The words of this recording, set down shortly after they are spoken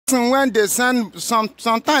when they send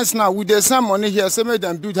sometimes now we dey send money here, say make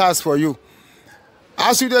them build house for you.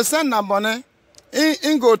 As you dey send that money,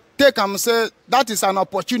 in go take am say that is an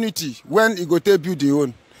opportunity when he go take build the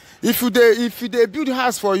own. If you dey build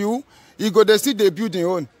house for you, he go dey still dey build the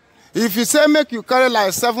own. If you say make you carry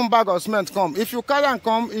like 7 bags of cement come, if you carry and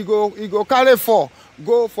come, he go carry 4,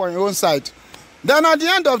 go for your own side. Then at the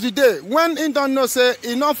end of the day, when he don't know say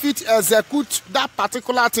he not fit execute that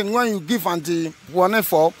particular thing when you give and the money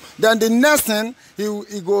for, then the next thing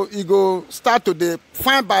he go start to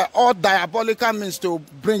find by all diabolical means to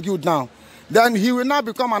bring you down. Then he will now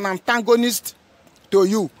become an antagonist to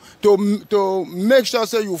you, to make sure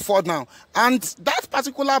say you fall down. And that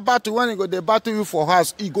particular battle, when he go dey battle you for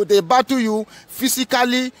house, he go dey battle you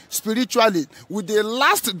physically, spiritually, with the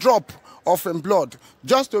last drop of him blood,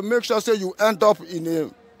 just to make sure say you end up in a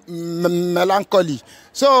melancholy.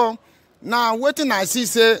 So now wetin I see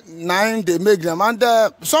say now they make them, and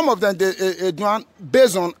some of them they do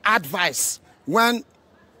based on advice. When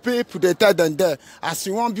people they tell them there, as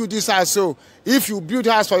you want build this house, so if you build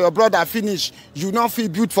house for your brother finish, you not feel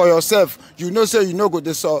build for yourself, you know say you no go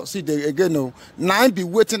dey see the again. No, now be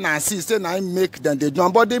waiting and see, say now make them they do.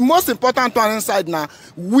 But the most important one inside now,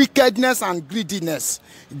 wickedness and greediness.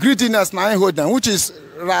 Greediness now hold them, which is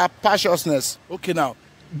rapaciousness. Okay, now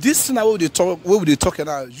this thing what we they talking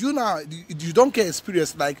now, you don't get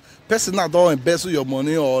experience like person that don't embezzle your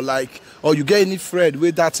money, or you get any friend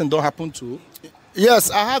where that thing don't happen to?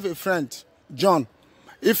 Yes, I have a friend, John.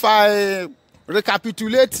 If I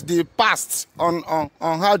recapitulate the past on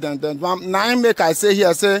how then now make I say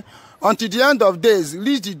here, say until the end of days,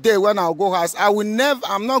 reach the day when I'll go house, I'm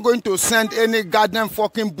not going to send any goddamn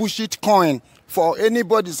fucking bullshit coin for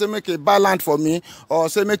anybody say make a buy land for me or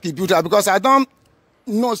say make a build that, because I don't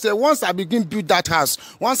know say once I begin build that house,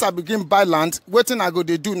 once I begin buy land, waiting I go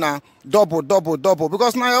they do now double,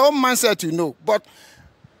 because now your own mindset you know. But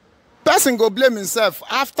person go blame himself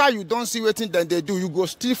after you don't see what then they do. You go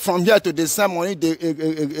steal from here to the same money they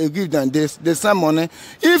give them the same money.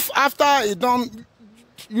 If after he don't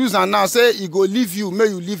use and now say he go leave you, may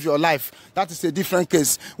you live your life, that is a different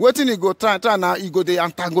case. Waiting he go try now, he go they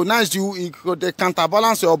antagonize you, he go they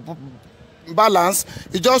counterbalance your balance.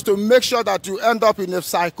 It's just to make sure that you end up in a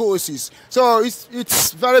psychosis. So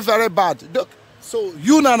it's very, very bad. So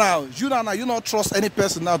you not trust any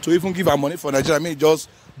person now to even give her money for Nigeria. I mean, just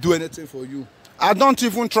do anything for you. I don't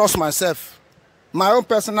even trust myself. My own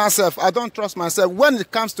personal self, I don't trust myself. When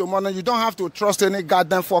it comes to money, you don't have to trust any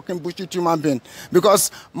goddamn fucking bullshit human being.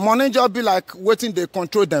 Because money just be like waiting they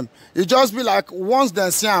control them. It just be like once they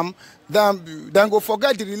see them, then go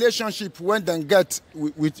forget the relationship when they get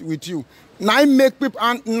with you. Now it make people,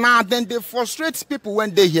 and now then they frustrate people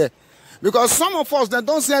when they hear. Because some of us, they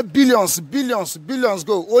don't say billions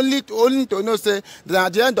go. Only to know say that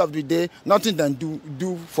at the end of the day, nothing then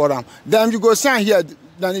do for them. Then you go stand here,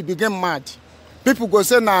 then you begin mad. People go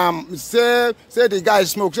say, nah, say the guy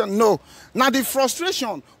smokes. No. Now the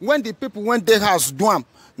frustration when the people when they house do them,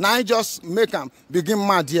 now I just make them begin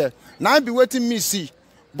mad here. Now I be waiting me see.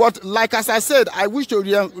 But like as I said, I wish to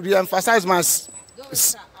re-emphasize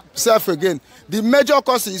myself again. The major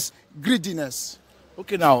cause is greediness.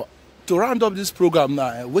 Okay, now to round up this program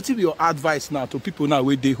now, what is your advice now to people now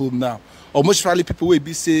where they home now? Or most probably people will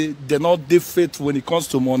be say they're not they faithful when it comes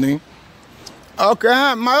to money.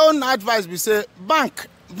 Okay, my own advice be say bank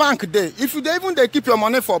day. If you even they keep your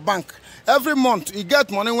money for bank, every month you get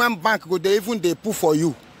money when bank go they even they put for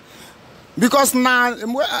you. Because now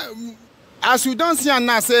as you don't see and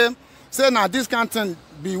now say now this can't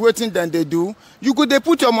be waiting then they do, you go they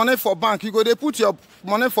put your money for bank, you go they put your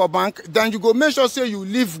money for bank, then you go make sure say you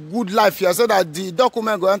live good life here so that the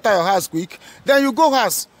document go enter your house quick, then you go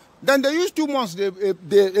house. Then they use 2 months,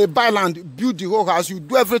 they buy land, build the whole house, you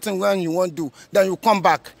do everything when you want to do, then you come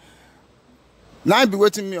back. Now I be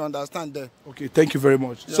waiting me understand there. Okay, thank you very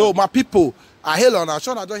much. Yeah. So my people, I hail on, I'm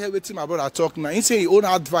sure I don't hear waiting my brother talk now. He say his own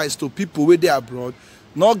advice to people where they abroad,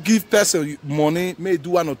 not give person money, may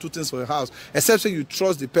do 1 or 2 things for your house, except say you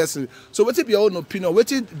trust the person. So what if your own opinion,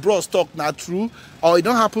 what if bros talk not true, or it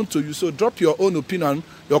don't happen to you? So drop your own opinion,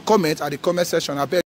 your comment at the comment section. I beg.